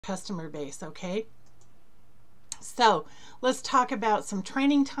customer base, okay? So let's talk about some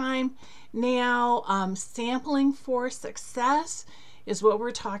training time now. Sampling for success is what we're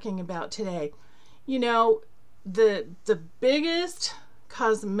talking about today. You know, the biggest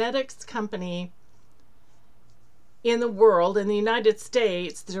cosmetics company in the world, in the United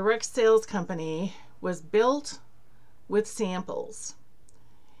States, the direct sales company, was built with samples.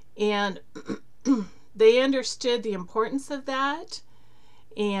 And they understood the importance of that.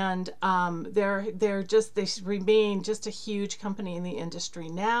 And they remain just a huge company in the industry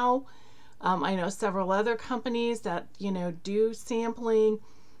now. I know several other companies that, you know, do sampling.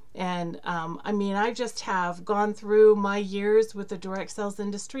 And I mean, I just have gone through my years with the direct sales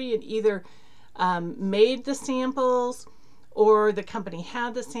industry and either made the samples or the company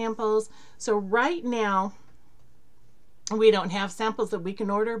had the samples. So right now, we don't have samples that we can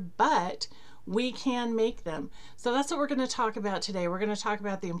order, but we can make them. So that's what we're going to talk about today. We're going to talk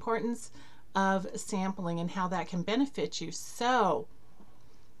about the importance of sampling and how that can benefit you. So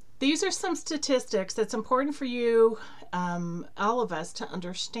these are some statistics that's important for you, all of us, to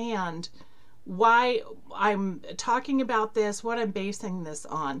understand why I'm talking about this, what I'm basing this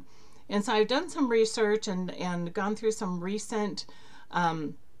on. And so I've done some research and gone through some recent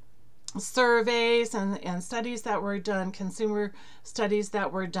surveys and studies that were done, consumer studies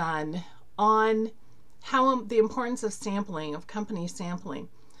that were done on how the importance of sampling, of company sampling.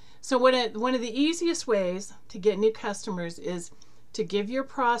 So one of the easiest ways to get new customers is to give your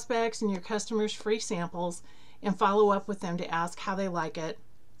prospects and your customers free samples and follow up with them to ask how they like it,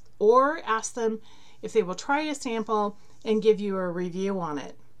 or ask them if they will try a sample and give you a review on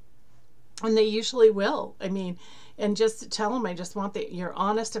it. And they usually will. I mean, and just tell them, I just want your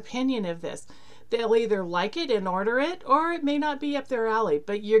honest opinion of this. They'll either like it and order it, or it may not be up their alley,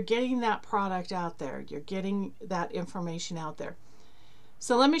 but you're getting that product out there. You're getting that information out there.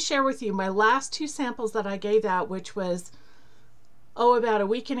 So let me share with you my last two samples that I gave out, which was, about a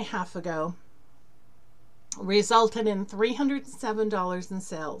week and a half ago, resulted in $307 in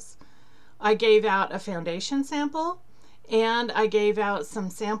sales. I gave out a foundation sample, and I gave out some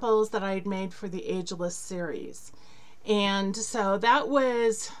samples that I had made for the Ageless series. And so that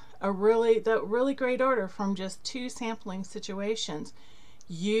was a really great order from just two sampling situations.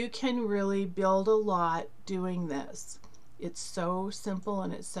 You can really build a lot doing this. It's so simple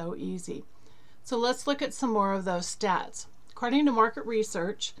and it's so easy. So let's look at some more of those stats. According to market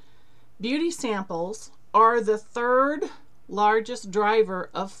research, beauty samples are the third largest driver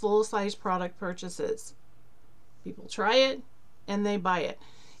of full-size product purchases. People try it and they buy it.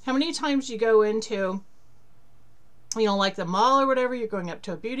 How many times you go into, you know, like the mall or whatever, you're going up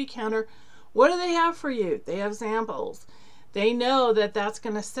to a beauty counter, what do they have for you? They have samples. They know that that's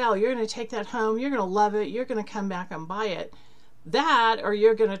going to sell. You're going to take that home. You're going to love it. You're going to come back and buy it. That, or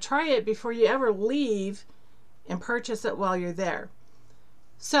you're going to try it before you ever leave and purchase it while you're there.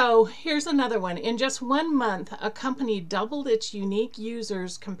 So here's another one. In just 1 month, a company doubled its unique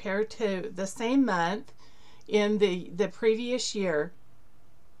users compared to the same month in the previous year.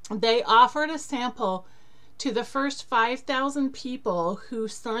 They offered a sample to the first 5,000 people who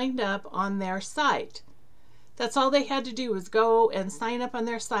signed up on their site. That's all they had to do, was go and sign up on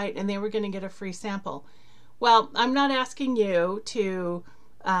their site, and they were going to get a free sample. Well, I'm not asking you to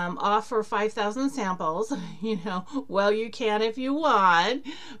offer 5,000 samples. You know, well, you can if you want,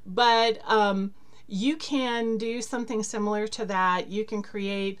 but you can do something similar to that. You can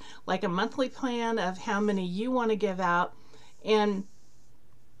create like a monthly plan of how many you want to give out, and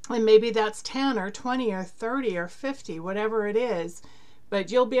maybe that's 10 or 20 or 30 or 50, whatever it is,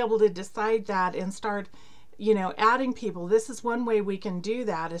 but you'll be able to decide that and start, you know, adding people. This is one way we can do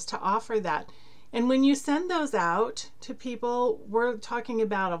that, is to offer that. And when you send those out to people, we're talking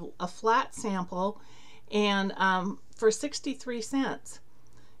about a flat sample, and for 63 cents.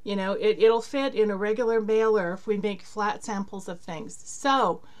 You know, it'll fit in a regular mailer if we make flat samples of things.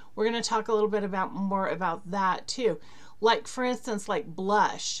 So we're going to talk a little bit more about that too. Like, for instance, like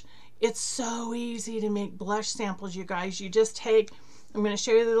blush. It's so easy to make blush samples, you guys. You just take, I'm going to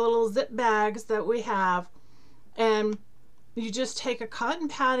show you the little zip bags that we have, and you just take a cotton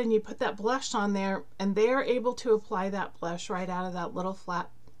pad and you put that blush on there, and they're able to apply that blush right out of that little flat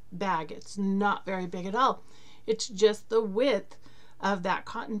bag. It's not very big at all. It's just the width of that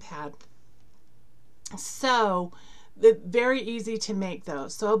cotton pad. So very easy to make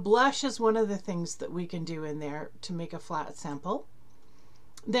those. So a blush is one of the things that we can do in there to make a flat sample.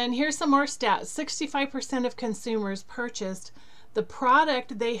 Then here's some more stats. 65% of consumers purchased the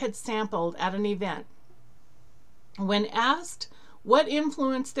product they had sampled at an event. When asked what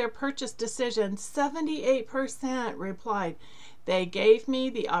influenced their purchase decision, 78% replied They gave me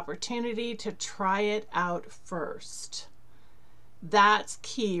the opportunity to try it out first. That's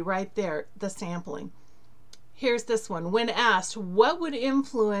key right there, the sampling. Here's this one. When asked what would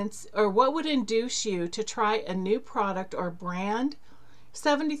influence or what would induce you to try a new product or brand,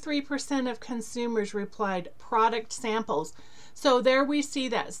 73% of consumers replied product samples. So there we see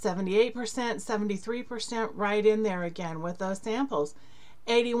that 78%, 73% right in there again with those samples.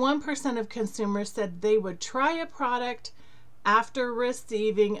 81% of consumers said they would try a product after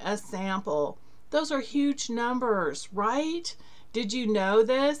receiving a sample. Those are huge numbers, right? Did you know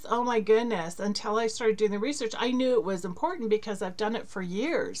this? Oh my goodness. Until I started doing the research, I knew it was important because I've done it for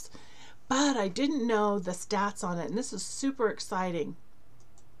years, but I didn't know the stats on it. And this is super exciting.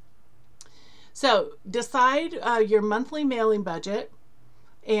 So decide your monthly mailing budget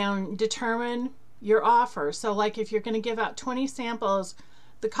and determine your offer. So like if you're going to give out 20 samples,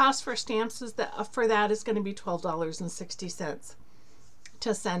 the cost for stamps is for that is going to be $12.60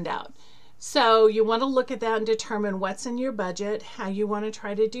 to send out. So you want to look at that and determine what's in your budget, how you want to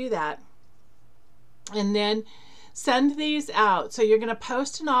try to do that. And then send these out. So you're going to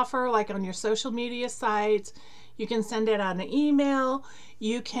post an offer like on your social media sites. You can send it out an email.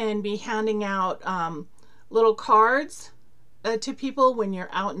 You can be handing out little cards to people when you're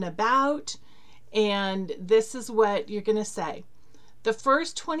out and about. And this is what you're going to say. The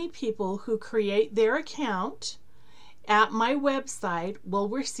first 20 people who create their account at my website will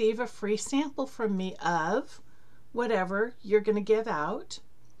receive a free sample from me of whatever you're going to give out.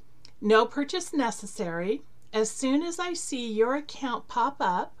 No purchase necessary. As soon as I see your account pop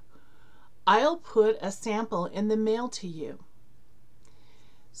up, I'll put a sample in the mail to you.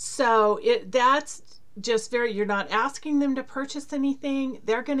 So that's just you're not asking them to purchase anything.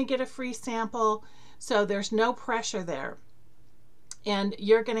 They're going to get a free sample. So there's no pressure there. And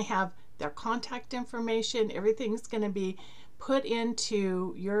you're going to have their contact information. Everything's going to be put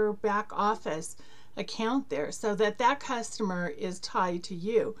into your back office account there so that that customer is tied to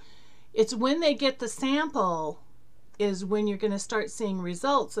you. It's when they get the sample is when you're going to start seeing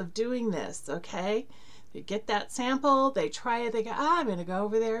results of doing this, okay? They get that sample, they try it, they go, I'm going to go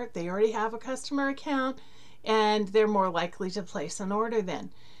over there. They already have a customer account, and they're more likely to place an order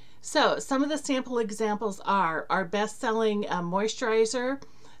then. So some of the sample examples are our best-selling moisturizer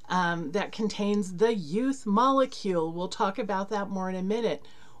that contains the youth molecule. We'll talk about that more in a minute.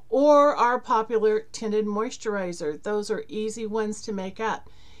 Or our popular tinted moisturizer. Those are easy ones to make up.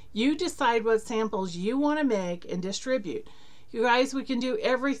 You decide what samples you want to make and distribute. You guys, we can do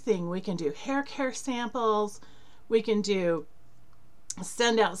everything. We can do hair care samples. We can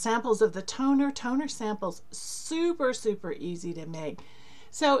send out samples of the toner samples. Super, super easy to make.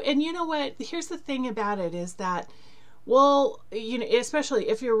 So, and you know what? Here's the thing about it is that, well, you know, especially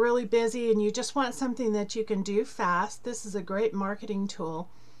if you're really busy and you just want something that you can do fast, this is a great marketing tool.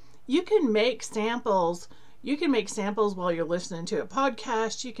 You can make samples. You can make samples while you're listening to a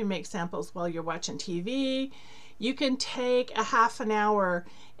podcast. You can make samples while you're watching TV. You can take a half an hour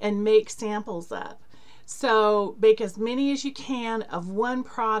and make samples up. So make as many as you can of one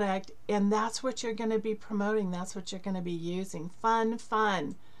product, and that's what you're going to be promoting. That's what you're going to be using. Fun,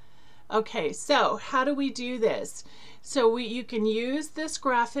 fun. Okay, so how do we do this? So you can use this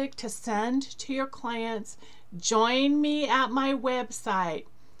graphic to send to your clients. Join me at my website.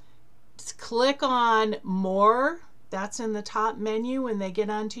 Just click on More. That's in the top menu when they get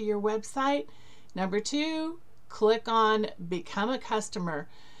onto your website. Number 2, click on Become a Customer.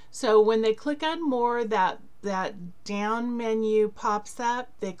 So when they click on More, that down menu pops up.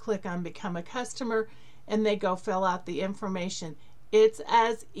 They click on Become a Customer and they go fill out the information. It's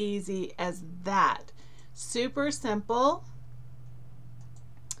as easy as that. Super simple.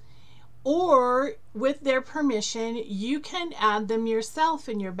 Or with their permission, you can add them yourself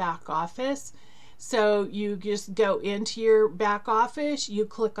in your back office. So you just go into your back office, you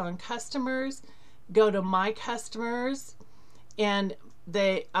click on Customers, go to My Customers, and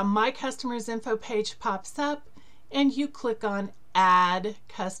the My Customers info page pops up, and you click on Add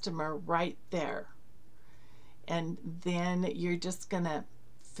Customer right there. And then you're just going to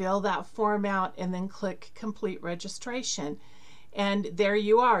fill that form out and then click Complete Registration. And there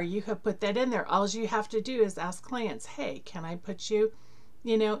you are. You have put that in there. All you have to do is ask clients, hey, can I put you,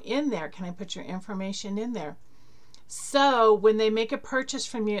 in there? Can I put your information in there? So when they make a purchase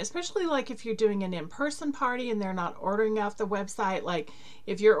from you, especially like if you're doing an in-person party and they're not ordering off the website, like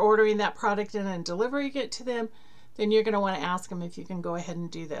if you're ordering that product in and delivering it to them, then you're going to want to ask them if you can go ahead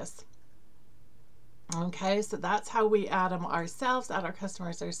and do this. Okay, so that's how we add them ourselves, add our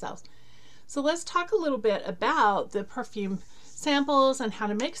customers ourselves. So let's talk a little bit about the perfume samples and how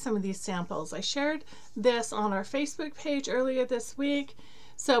to make some of these samples. I shared this on our Facebook page earlier this week.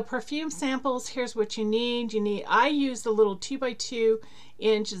 So perfume samples, here's what you need. I use the little 2x2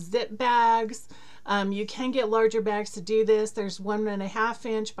 inch zip bags. You can get larger bags to do this. There's 1.5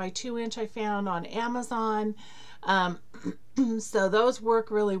 inch by 2 inch I found on Amazon. So those work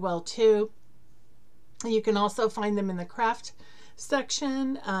really well too. You can also find them in the craft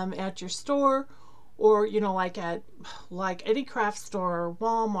section at your store, or like any craft store,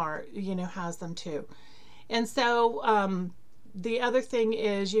 Walmart, has them too. And so the other thing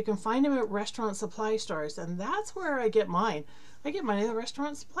is you can find them at restaurant supply stores, and that's where I get mine. I get mine at the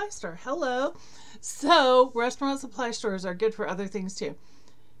restaurant supply store. Hello. So restaurant supply stores are good for other things too.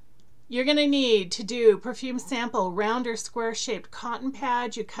 You're going to need to do perfume sample, round or square shaped cotton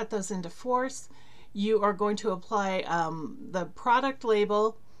pads. You cut those into fourths. You are going to apply the product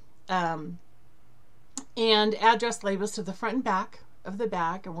label and address labels to the front and back of the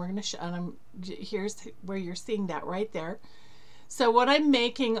bag, and we're going to show. Here's where you're seeing that right there. So what I'm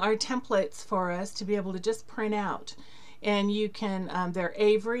making are templates for us to be able to just print out, and you can they're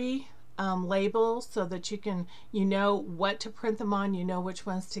Avery labels, so that you know what to print them on, you know which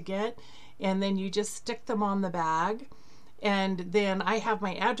ones to get, and then you just stick them on the bag. And then I have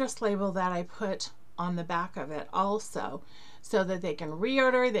my address label that I put on the back of it also, so that they can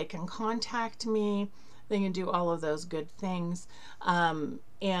reorder, they can contact me, they can do all of those good things. And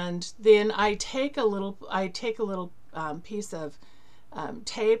then I take a little piece of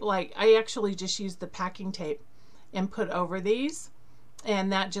tape, like I actually just use the packing tape and put over these,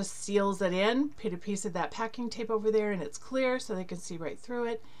 and that just seals it in. Put a piece of that packing tape over there and it's clear so they can see right through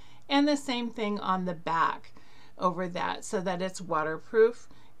it. And the same thing on the back over that, so that it's waterproof,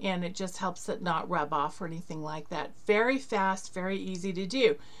 and it just helps it not rub off or anything like that. Very fast, very easy to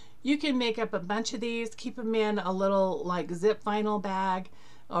do. You can make up a bunch of these, keep them in a little like zip vinyl bag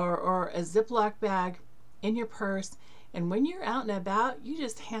or a Ziploc bag in your purse, and when you're out and about, you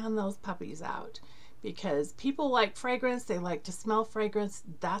just hand those puppies out, because people like fragrance, they like to smell fragrance.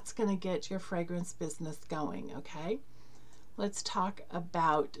 That's going to get your fragrance business going, okay? Let's talk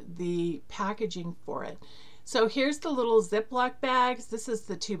about the packaging for it. So here's the little Ziploc bags. This is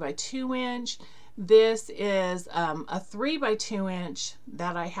the 2x2 inch. This is a 3x2 inch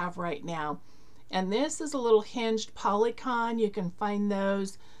that I have right now. And this is a little hinged polycon. You can find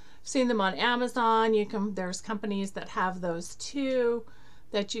those. I've seen them on Amazon. There's companies that have those too,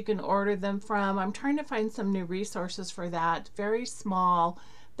 that you can order them from. I'm trying to find some new resources for that. Very small.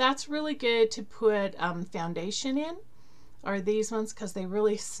 That's really good to put foundation in, are these ones, because they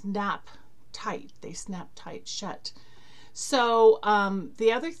really snap tight. They snap tight shut. So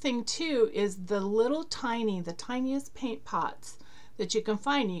the other thing too is the tiniest paint pots that you can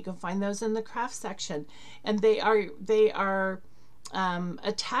find. You can find those in the craft section, and they are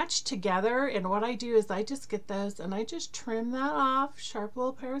attached together. And what I do is I just get those and I just trim that off. Sharp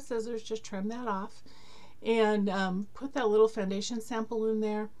little pair of scissors, just trim that off, and put that little foundation sample in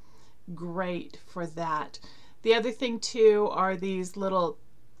there. Great for that. The other thing too are these little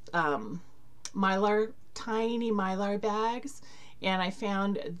tiny mylar bags, and I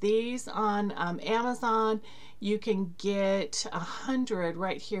found these on Amazon. You can get 100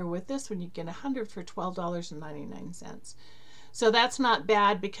 right here with this one. You get 100 for $12.99. So that's not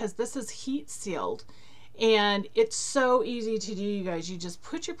bad, because this is heat sealed, and it's so easy to do, you guys. You just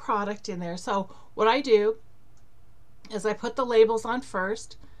put your product in there. So what I do is I put the labels on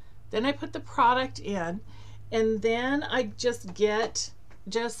first, then I put the product in, and then I just get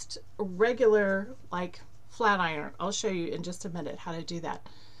a regular like flat iron. I'll show you in just a minute how to do that.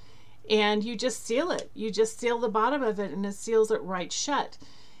 And you just seal it. You just seal the bottom of it, and it seals it right shut.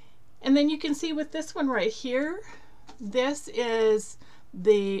 And then you can see with this one right here, this is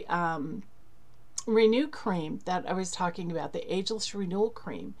the Renew cream that I was talking about, the Ageless Renewal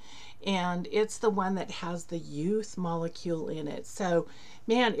cream. And it's the one that has the youth molecule in it. So,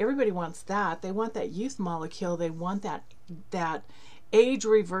 man, everybody wants that. They want that youth molecule. They want that age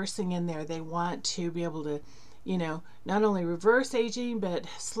reversing in there. They want to be able to, not only reverse aging, but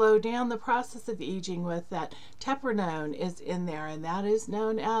slow down the process of aging with that teprenone is in there, and that is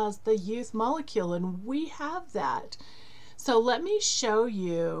known as the youth molecule, and we have that. So let me show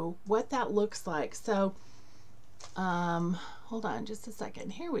you what that looks like. So hold on just a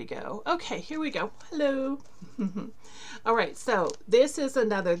second. Here we go. Okay, here we go. Hello. All right, so this is a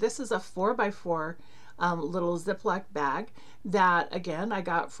 4x4 little Ziploc bag that, again, I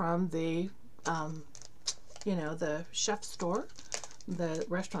got from the the chef store, the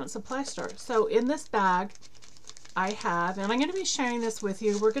restaurant supply store. So in this bag I have, and I'm going to be sharing this with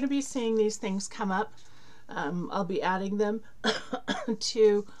you, we're going to be seeing these things come up I'll be adding them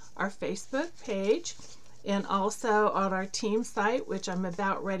to our Facebook page and also on our team site, which I'm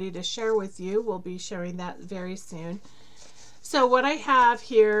about ready to share with you. We'll be sharing that very soon. So what I have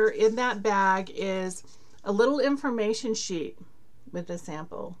here in that bag is a little information sheet with a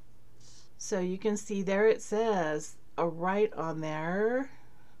sample. So you can see there it says right on there.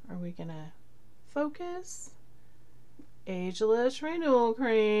 Are we gonna focus? Ageless Renewal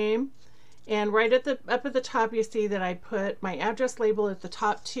Cream. And right at up at the top, you see that I put my address label at the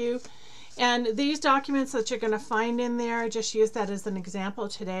top too. And these documents that you're going to find in there, just use that as an example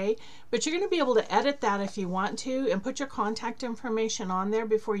today. But you're going to be able to edit that if you want to and put your contact information on there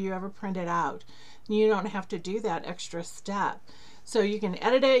before you ever print it out. You don't have to do that extra step. So you can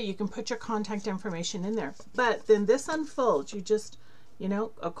edit it, you can put your contact information in there. But then this unfolds. You just, you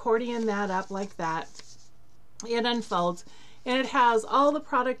know, accordion that up like that. It unfolds. And it has all the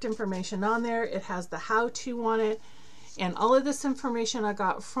product information on there. It has the how-to on it. And all of this information I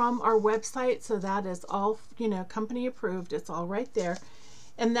got from our website. So that is all, you know, company approved. It's all right there.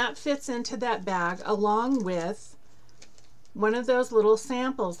 And that fits into that bag along with one of those little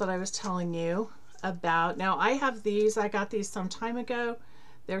samples that I was telling you about. Now I have these. I got these some time ago.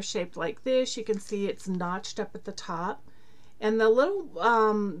 They're shaped like this. You can see it's notched up at the top. And the little,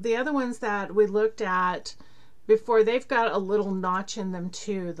 the other ones that we looked at before, they've got a little notch in them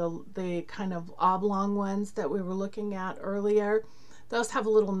too. The kind of oblong ones that we were looking at earlier, those have a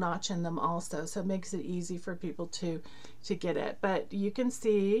little notch in them also, so it makes it easy for people to get it. But you can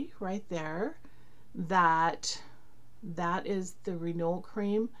see right there that that is the Renewal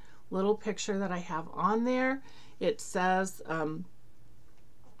Cream little picture that I have on there. It says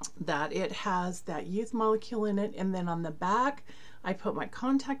that it has that youth molecule in it, and then on the back I put my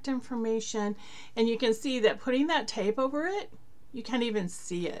contact information, and you can see that putting that tape over it, you can't even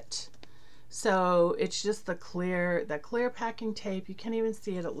see it. So it's just the clear packing tape. You can't even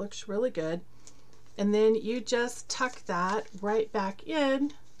see it. It looks really good. And then you just tuck that right back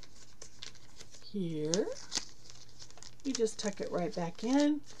in here. You just tuck it right back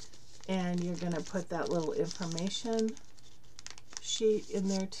in, and you're going to put that little information sheet in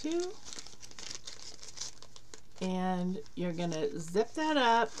there too. And you're going to zip that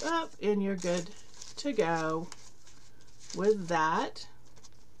up, and you're good to go with that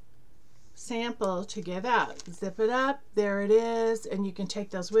sample to give out. Zip it up, there it is, and you can take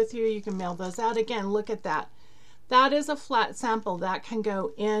those with you. You can mail those out. Again, look at that. That is a flat sample that can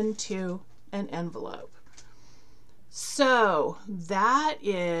go into an envelope. So that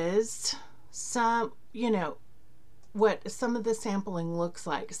is some, you know, what some of the sampling looks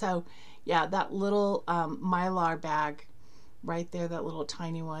like. So yeah, that little Mylar bag right there, that little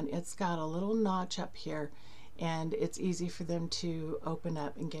tiny one, it's got a little notch up here, and it's easy for them to open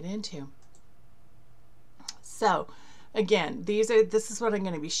up and get into. So again, this is what I'm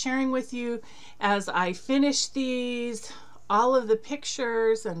going to be sharing with you as I finish these. All of the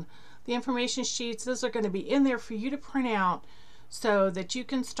pictures and the information sheets, those are going to be in there for you to print out so that you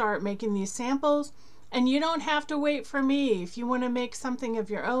can start making these samples. And you don't have to wait for me. If you want to make something of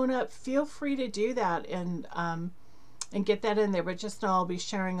your own up, feel free to do that and get that in there. But just know I'll be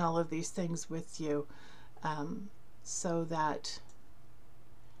sharing all of these things with you so that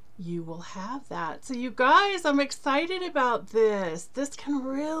you will have that. So you guys, I'm excited about this. This can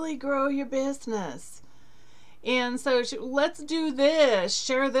really grow your business. And so let's do this.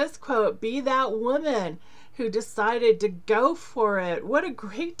 Share this quote. Be that woman who decided to go for it. What a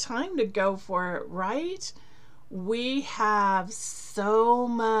great time to go for it, right? We have so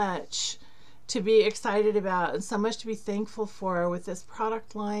much to be excited about and so much to be thankful for with this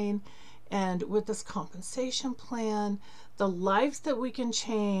product line and with this compensation plan, the lives that we can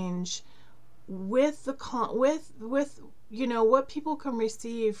change with you know, what people can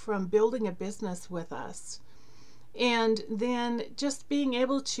receive from building a business with us. And then just being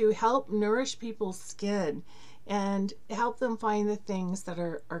able to help nourish people's skin and help them find the things that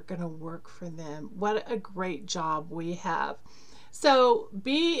are going to work for them. What a great job we have. So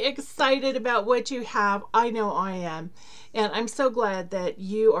be excited about what you have. I know I am. And I'm so glad that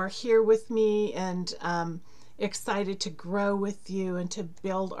you are here with me and excited to grow with you and to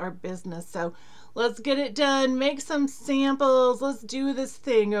build our business. So let's get it done. Make some samples. Let's do this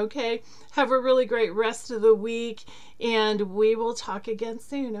thing, okay? Have a really great rest of the week, and we will talk again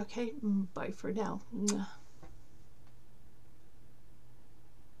soon, okay? Bye for now.